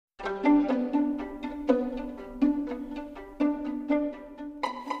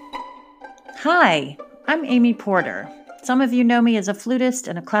Hi, I'm Amy Porter. Some of you know me as a flutist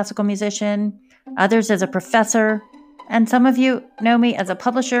and a classical musician, others as a professor, and some of you know me as a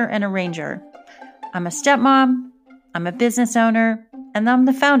publisher and arranger. I'm a stepmom, I'm a business owner, and I'm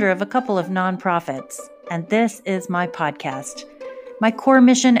the founder of a couple of nonprofits, and this is my podcast. My core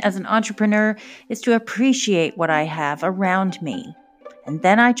mission as an entrepreneur is to appreciate what I have around me, and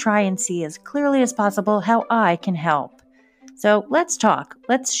then I try and see as clearly as possible how I can help. So let's talk,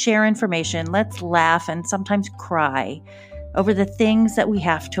 let's share information, let's laugh and sometimes cry over the things that we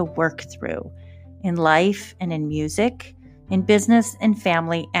have to work through in life and in music, in business and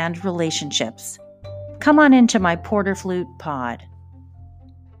family and relationships. Come on into my Porter Flute pod.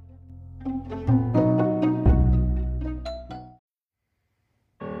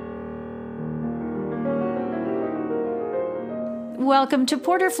 Welcome to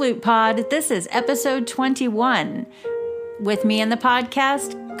Porter Flute Pod. This is episode 21. With me in the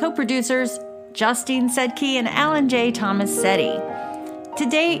podcast, co-producers Justine Sedke and Alan J. Tomasetti.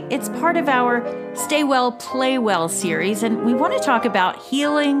 Today, it's part of our Stay Well, Play Well series, and we want to talk about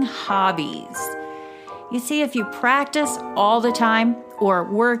healing hobbies. You see, if you practice all the time, or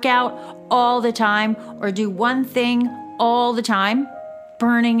work out all the time, or do one thing all the time,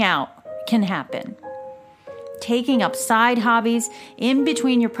 burning out can happen. Taking up side hobbies in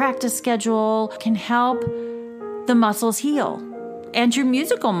between your practice schedule can help the muscles heal, and your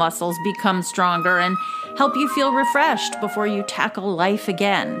musical muscles become stronger and help you feel refreshed before you tackle life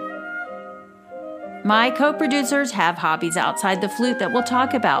again. My co-producers have hobbies outside the flute that we'll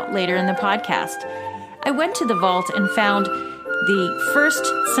talk about later in the podcast. I went to the vault and found the first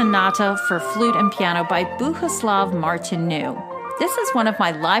sonata for flute and piano by Bohuslav Martinu. This is one of my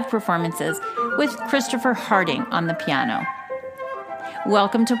live performances with Christopher Harding on the piano.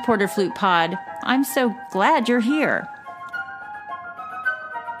 Welcome to Porter Flute Pod. I'm so glad you're here.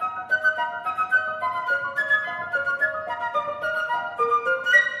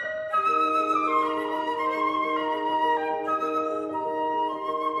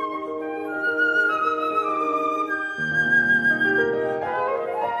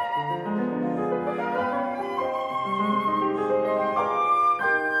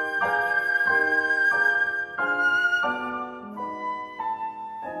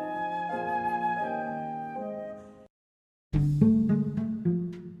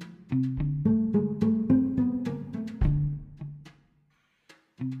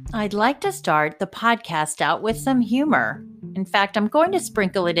 I'd like to start the podcast out with some humor. In fact, I'm going to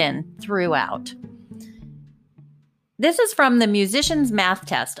sprinkle it in throughout. This is from the Musician's Math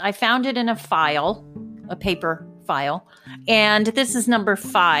Test. I found it in a file, a paper file, and this is number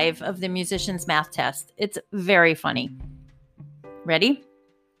 5 of the Musician's Math Test. It's very funny. Ready?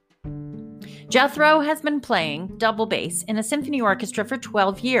 Jethro has been playing double bass in a symphony orchestra for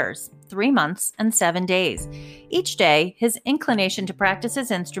 12 years, 3 months, and 7 days. Each day, his inclination to practice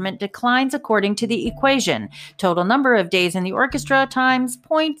his instrument declines according to the equation: total number of days in the orchestra times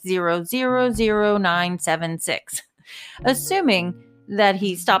 0.000976. Assuming that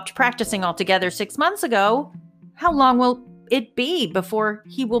he stopped practicing altogether 6 months ago, how long will it be before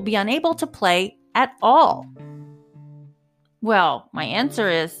he will be unable to play at all? Well, my answer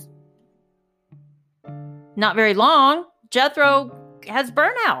is not very long. Jethro has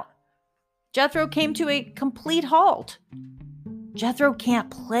burnout. Jethro came to a complete halt. Jethro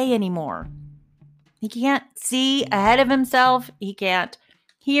can't play anymore. He can't see ahead of himself. He can't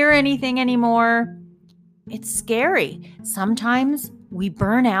hear anything anymore. It's scary. Sometimes we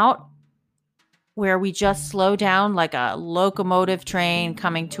burn out where we just slow down like a locomotive train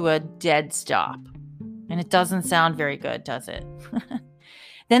coming to a dead stop. And it doesn't sound very good, does it?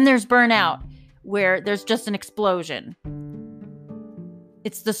 Then there's burnout, where there's just an explosion.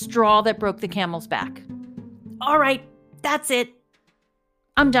 It's the straw that broke the camel's back. All right, that's it.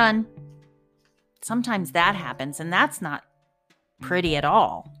 I'm done. Sometimes that happens, and that's not pretty at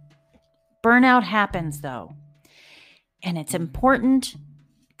all. Burnout happens, though. And it's important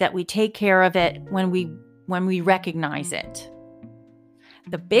that we take care of it when we recognize it.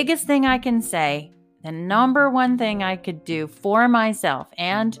 The biggest thing I can say, the number one thing I could do for myself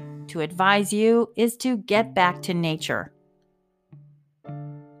and to advise you, is to get back to nature.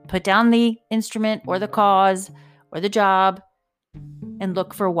 Put down the instrument or the cause or the job and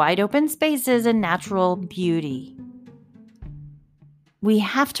look for wide open spaces and natural beauty. We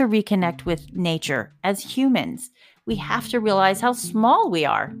have to reconnect with nature as humans. We have to realize how small we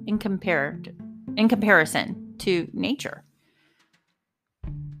are in comparison to nature.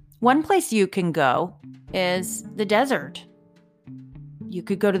 One place you can go is the desert. You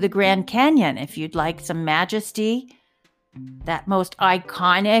could go to the Grand Canyon if you'd like some majesty, that most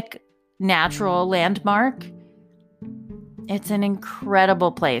iconic natural landmark. It's an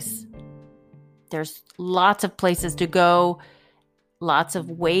incredible place. There's lots of places to go, lots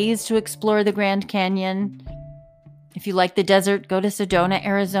of ways to explore the Grand Canyon. If you like the desert, go to Sedona,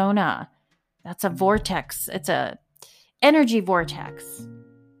 Arizona. That's a vortex. It's a energy vortex.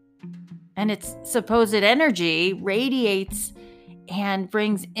 And its supposed energy radiates and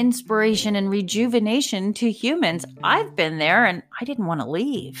brings inspiration and rejuvenation to humans. I've been there and I didn't want to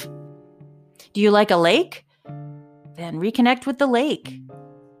leave. Do you like a lake? Then reconnect with the lake.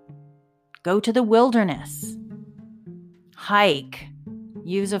 Go to the wilderness. Hike.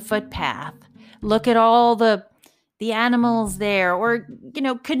 Use a footpath. Look at all the animals there, or,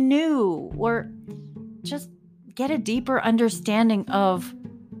 canoe, or just get a deeper understanding of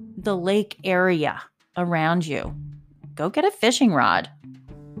the lake area around you. Go get a fishing rod.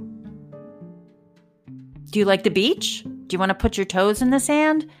 Do you like the beach? Do you want to put your toes in the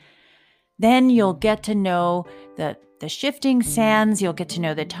sand? Then you'll get to know the shifting sands. You'll get to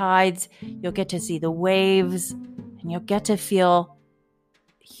know the tides. You'll get to see the waves, and you'll get to feel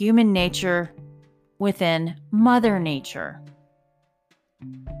human nature within Mother Nature.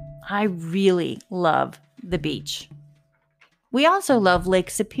 I really love the beach. We also love Lake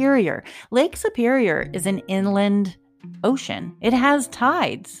Superior. Lake Superior is an inland ocean. It has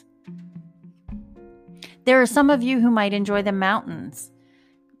tides. There are some of you who might enjoy the mountains.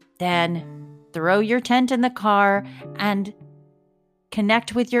 Then throw your tent in the car and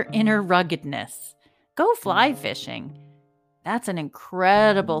connect with your inner ruggedness. Go fly fishing. That's an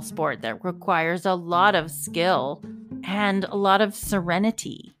incredible sport that requires a lot of skill and a lot of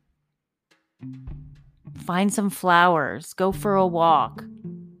serenity. Find some flowers, go for a walk.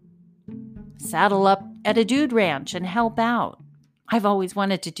 Saddle up at a dude ranch and help out. I've always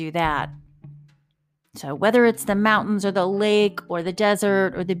wanted to do that. So whether it's the mountains or the lake or the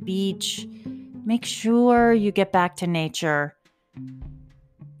desert or the beach, make sure you get back to nature.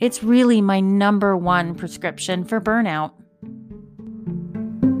 It's really my number one prescription for burnout.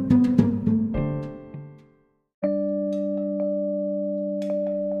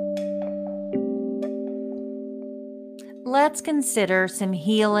 Let's consider some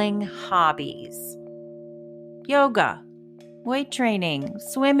healing hobbies. Yoga, weight training,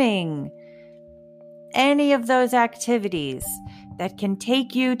 swimming, any of those activities that can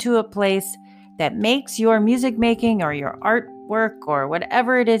take you to a place that makes your music making or your artwork or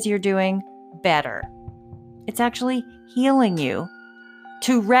whatever it is you're doing better. It's actually healing you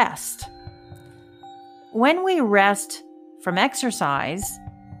to rest. When we rest from exercise,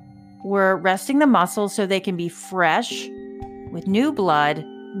 we're resting the muscles so they can be fresh with new blood,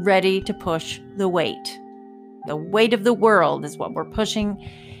 ready to push the weight. The weight of the world is what we're pushing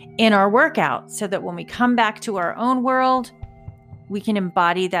in our workout so that when we come back to our own world, we can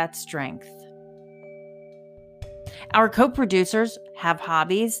embody that strength. Our co-producers have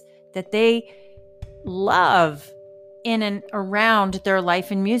hobbies that they love in and around their life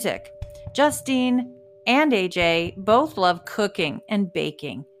in music. Justine and AJ both love cooking and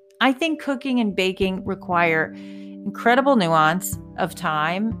baking. I think cooking and baking require incredible nuance of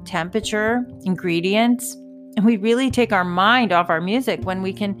time, temperature, ingredients, and we really take our mind off our music when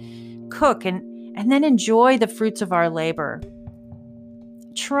we can cook and then enjoy the fruits of our labor.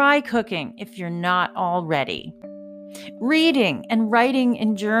 Try cooking if you're not already. Reading and writing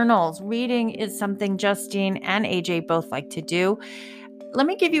in journals. Reading is something Justine and AJ both like to do. Let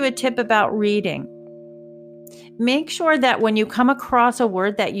me give you a tip about reading. Make sure that when you come across a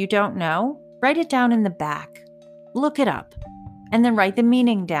word that you don't know, write it down in the back. Look it up, and then write the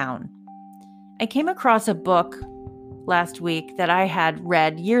meaning down. I came across a book last week that I had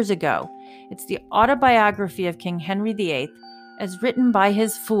read years ago. It's the autobiography of King Henry VIII, as written by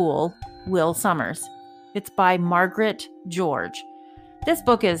his fool, Will Sommers. It's by Margaret George. This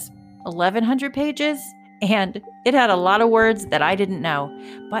book is 1,100 pages, and it had a lot of words that I didn't know.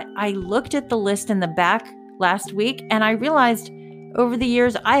 But I looked at the list in the back last week, and I realized over the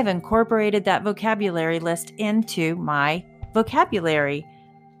years I have incorporated that vocabulary list into my vocabulary.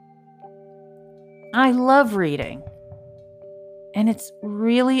 I love reading, and it's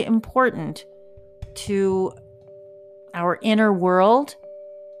really important to our inner world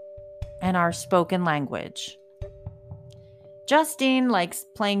and our spoken language. Justine likes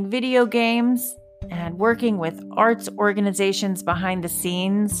playing video games and working with arts organizations behind the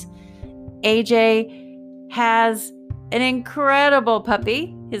scenes. AJ has an incredible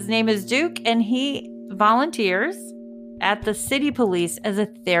puppy. His name is Duke, and he volunteers at the city police as a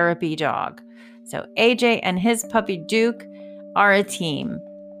therapy dog. So AJ and his puppy Duke are a team.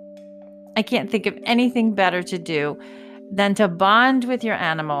 I can't think of anything better to do than to bond with your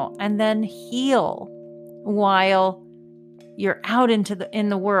animal and then heal while you're out in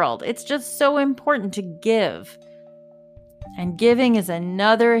the world. It's just so important to give. And giving is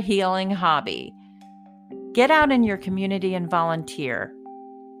another healing hobby. Get out in your community and volunteer.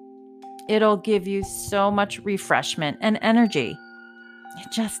 It'll give you so much refreshment and energy.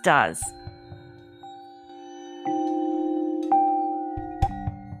 It just does.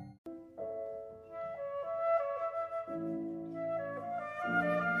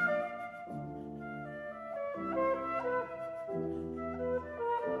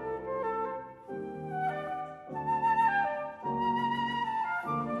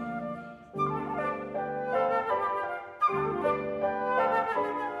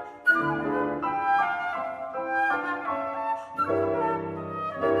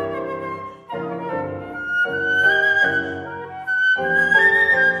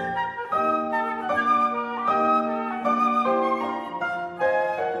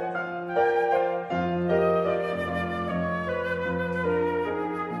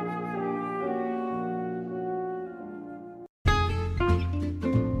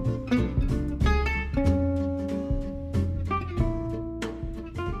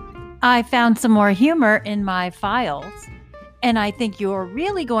 I found some more humor in my files, and I think you're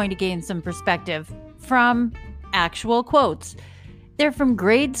really going to gain some perspective from actual quotes. They're from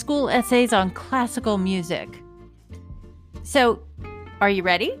grade school essays on classical music. So, are you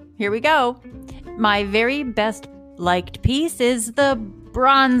ready? Here we go. My very best liked piece is the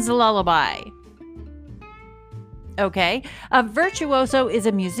Brahms Lullaby. Okay, a virtuoso is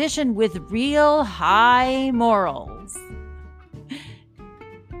a musician with real high morals.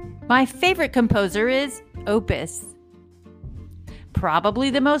 My favorite composer is Opus. Probably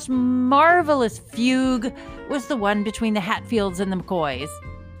the most marvelous fugue was the one between the Hatfields and the McCoys.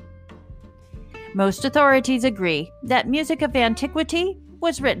 Most authorities agree that music of antiquity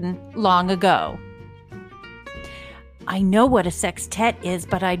was written long ago. I know what a sextet is,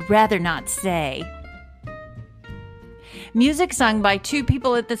 but I'd rather not say. Music sung by two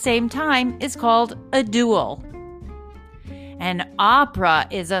people at the same time is called a duel. An opera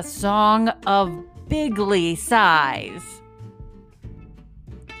is a song of bigly size.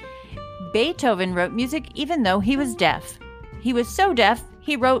 Beethoven wrote music even though he was deaf. He was so deaf,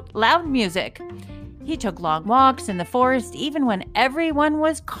 he wrote loud music. He took long walks in the forest even when everyone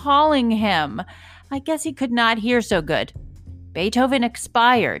was calling him. I guess he could not hear so good. Beethoven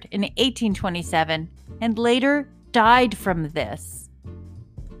expired in 1827 and later died from this.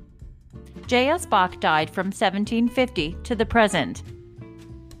 J.S. Bach died from 1750 to the present.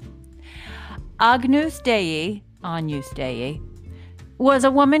 Agnus Dei was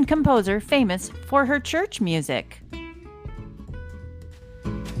a woman composer famous for her church music.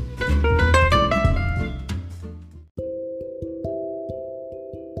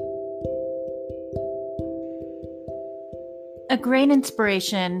 A great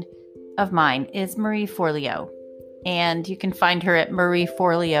inspiration of mine is Marie Forleo, and you can find her at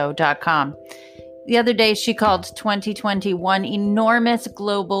marieforleo.com. The other day, she called 2020 one enormous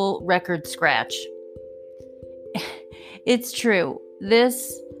global record scratch. It's true.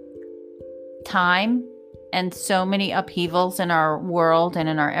 This time and so many upheavals in our world and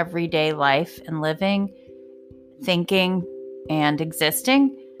in our everyday life and living, thinking, and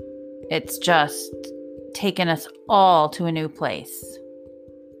existing, it's just taken us all to a new place.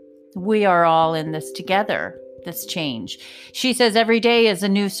 We are all in this together, this change. She says every day is a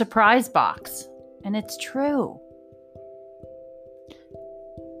new surprise box, and it's true.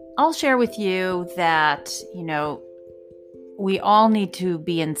 I'll share with you that, we all need to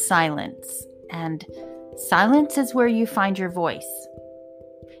be in silence, and silence is where you find your voice.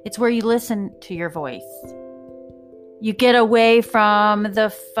 It's where you listen to your voice. You get away from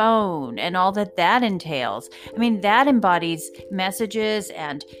the phone and all that entails. That embodies messages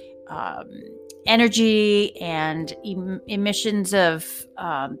and energy and emissions of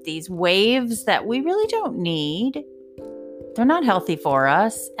these waves that we really don't need. They're not healthy for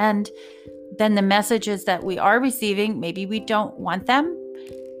us. And then the messages that we are receiving, maybe we don't want them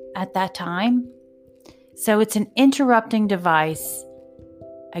at that time. So it's an interrupting device.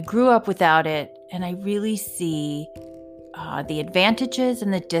 I grew up without it, and I really see the advantages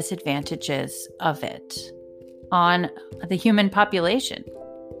and the disadvantages of it on the human population.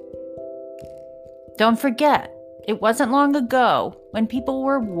 Don't forget, it wasn't long ago when people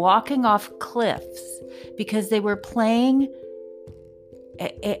were walking off cliffs because they were playing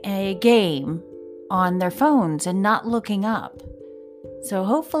a game on their phones and not looking up. So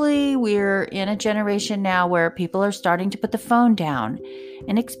hopefully we're in a generation now where people are starting to put the phone down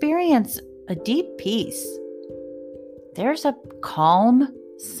and experience a deep peace. there's a calm,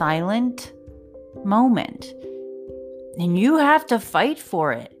 silent moment. And you have to fight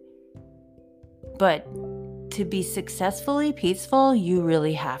for it. But to be successfully peaceful, you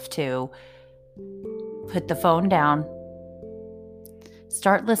really have to put the phone down.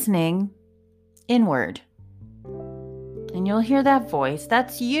 Start listening inward. And you'll hear that voice.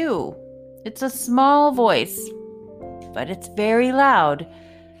 That's you. It's a small voice, but it's very loud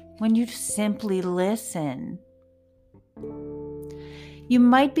when you simply listen. You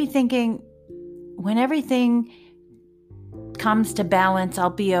might be thinking, when everything comes to balance, I'll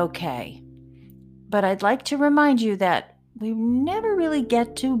be okay. But I'd like to remind you that we never really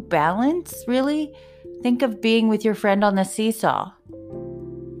get to balance, really. Think of being with your friend on the seesaw.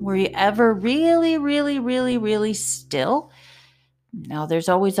 Were you ever really, really, really, really still? No, there's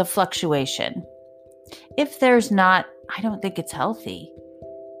always a fluctuation. If there's not, I don't think it's healthy.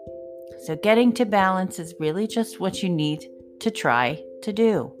 So getting to balance is really just what you need to try to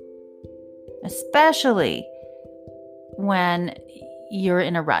do. Especially when you're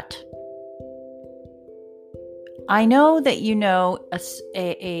in a rut. I know that you know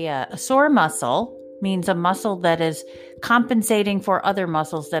a sore muscle means a muscle that is compensating for other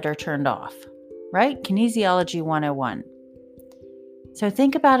muscles that are turned off, right? Kinesiology 101. So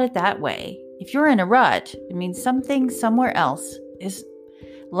think about it that way. If you're in a rut, it means something somewhere else is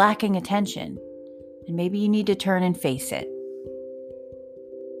lacking attention, and maybe you need to turn and face it.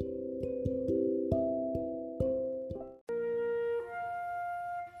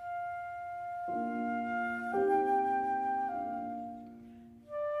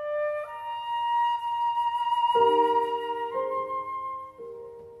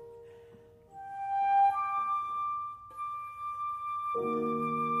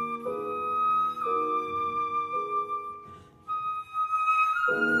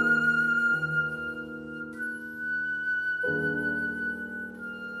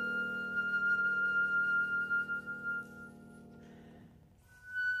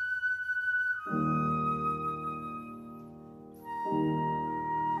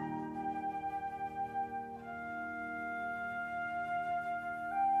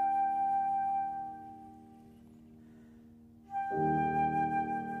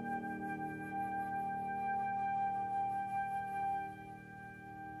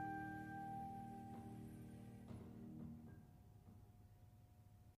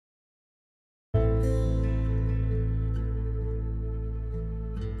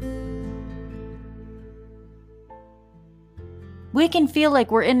 We can feel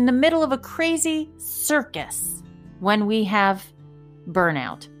like we're in the middle of a crazy circus when we have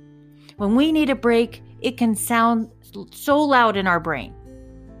burnout. When we need a break, it can sound so loud in our brain.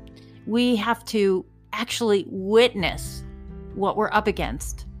 We have to actually witness what we're up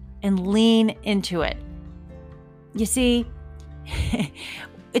against and lean into it. You see,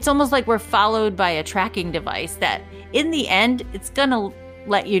 it's almost like we're followed by a tracking device that in the end, it's going to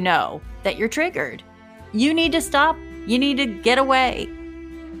let you know that you're triggered. You need to stop. You need to get away.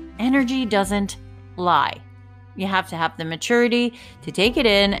 Energy doesn't lie. You have to have the maturity to take it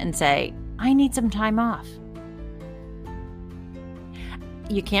in and say, I need some time off.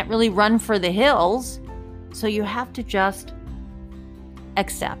 You can't really run for the hills, so you have to just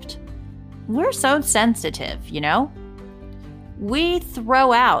accept. We're so sensitive, you know? We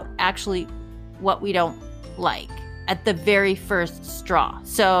throw out actually what we don't like at the very first straw.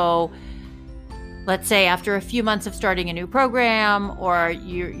 So let's say after a few months of starting a new program, or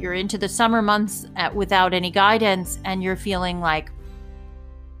you're into the summer months without any guidance, and you're feeling like,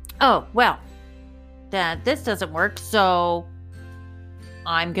 oh, well, this doesn't work, so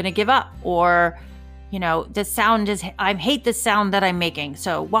I'm going to give up. Or, I hate the sound that I'm making,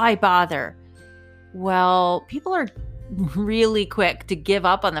 so why bother? Well, people are really quick to give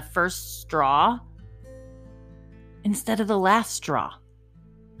up on the first straw instead of the last straw.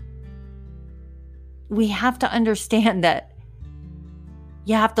 We have to understand that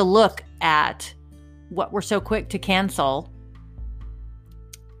you have to look at what we're so quick to cancel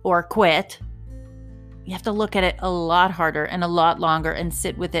or quit. You have to look at it a lot harder and a lot longer and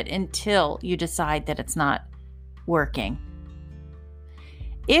sit with it until you decide that it's not working.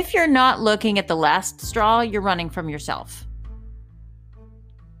 If you're not looking at the last straw, you're running from yourself.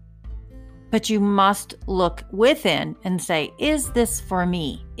 But you must look within and say, is this for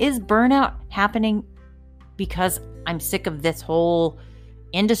me? Is burnout happening because I'm sick of this whole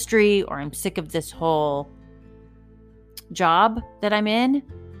industry, or I'm sick of this whole job that I'm in?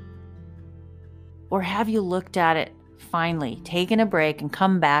 Or have you looked at it finally, taken a break, and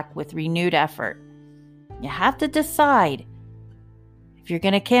come back with renewed effort? You have to decide if you're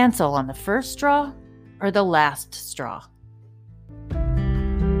going to cancel on the first straw or the last straw.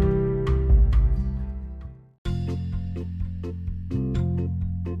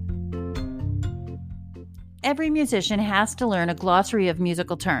 Every musician has to learn a glossary of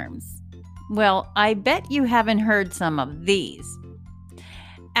musical terms. Well, I bet you haven't heard some of these.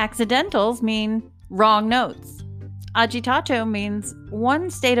 Accidentals mean wrong notes. Agitato means one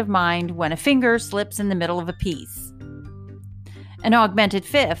state of mind when a finger slips in the middle of a piece. An augmented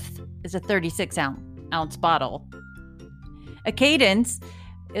fifth is a 36-ounce bottle. A cadence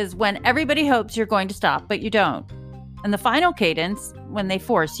is when everybody hopes you're going to stop, but you don't. And the final cadence, when they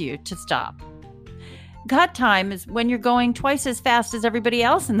force you to stop. Cut time is when you're going twice as fast as everybody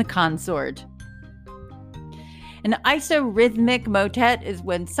else in the consort. An isorhythmic motet is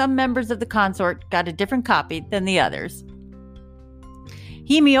when some members of the consort got a different copy than the others.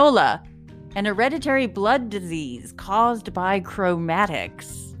 Hemiola, an hereditary blood disease caused by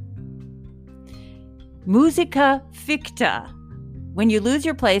chromatics. Musica ficta, when you lose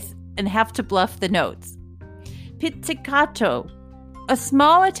your place and have to bluff the notes. Pizzicato, a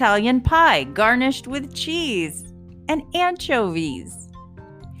small Italian pie garnished with cheese and anchovies.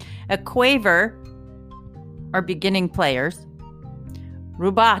 A quaver are beginning players.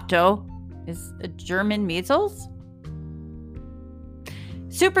 Rubato is a German measles.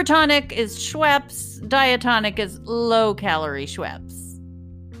 Supertonic is Schweppes. Diatonic is low-calorie Schweppes.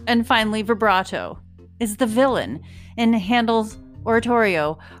 And finally, vibrato is the villain in Handel's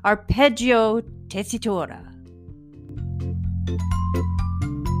oratorio Arpeggio Tessitura.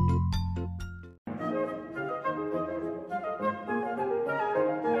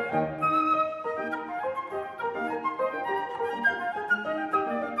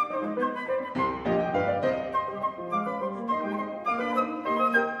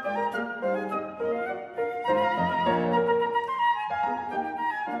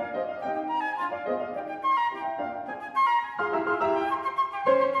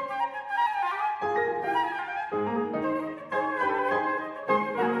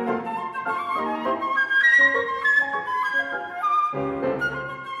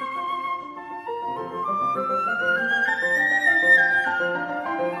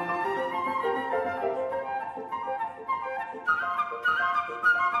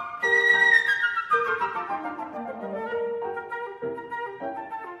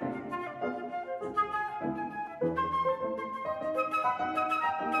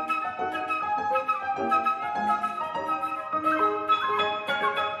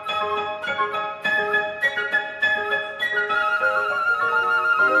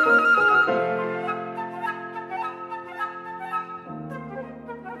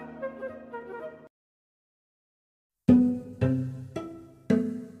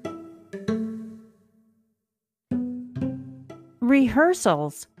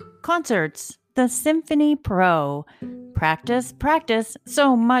 Rehearsals, concerts, the Symphony Pro. Practice, practice,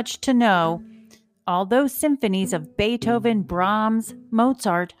 so much to know. All those symphonies of Beethoven, Brahms,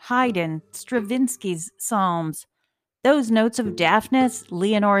 Mozart, Haydn, Stravinsky's Psalms. Those notes of Daphnis,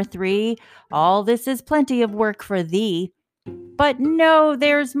 Leonore III, all this is plenty of work for thee. But no,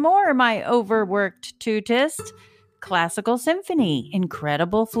 there's more, my overworked tutist. Classical symphony,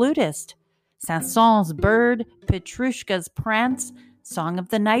 incredible flutist. Saint-Saëns' bird, Petrushka's prance, Song of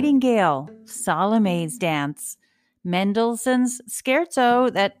the Nightingale, Salome's dance, Mendelssohn's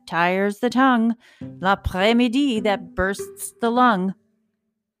scherzo that tires the tongue, L'après-midi that bursts the lung.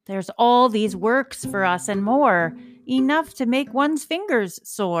 There's all these works for us and more, enough to make one's fingers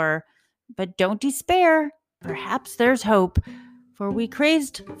sore. But don't despair, perhaps there's hope, for we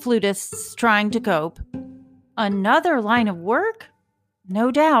crazed flutists trying to cope. Another line of work?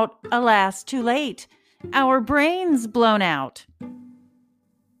 No doubt, alas, too late. Our brains blown out.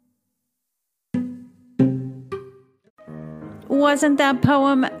 Wasn't that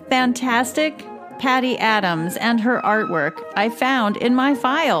poem fantastic? Patty Adams and her artwork I found in my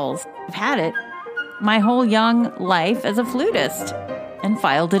files. I've had it my whole young life as a flutist and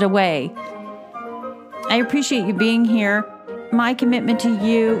filed it away. I appreciate you being here. My commitment to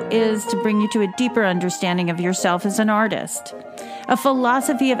you is to bring you to a deeper understanding of yourself as an artist. A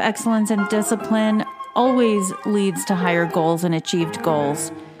philosophy of excellence and discipline always leads to higher goals and achieved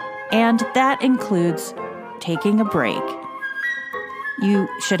goals, and that includes taking a break. You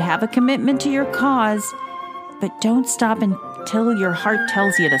should have a commitment to your cause, but don't stop until your heart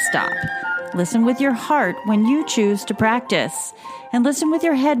tells you to stop. Listen with your heart when you choose to practice, and listen with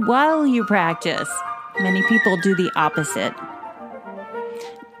your head while you practice. Many people do the opposite.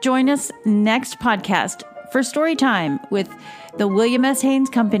 Join us next podcast for story time with the William S. Haynes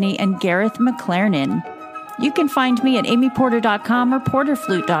Company and Gareth McLernon. You can find me at amyporter.com or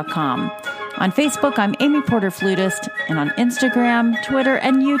porterflute.com. On Facebook, I'm Amy Porter Flutist, and on Instagram, Twitter,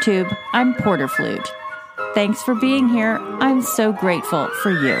 and YouTube, I'm Porter Flute. Thanks for being here. I'm so grateful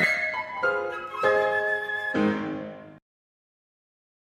for you.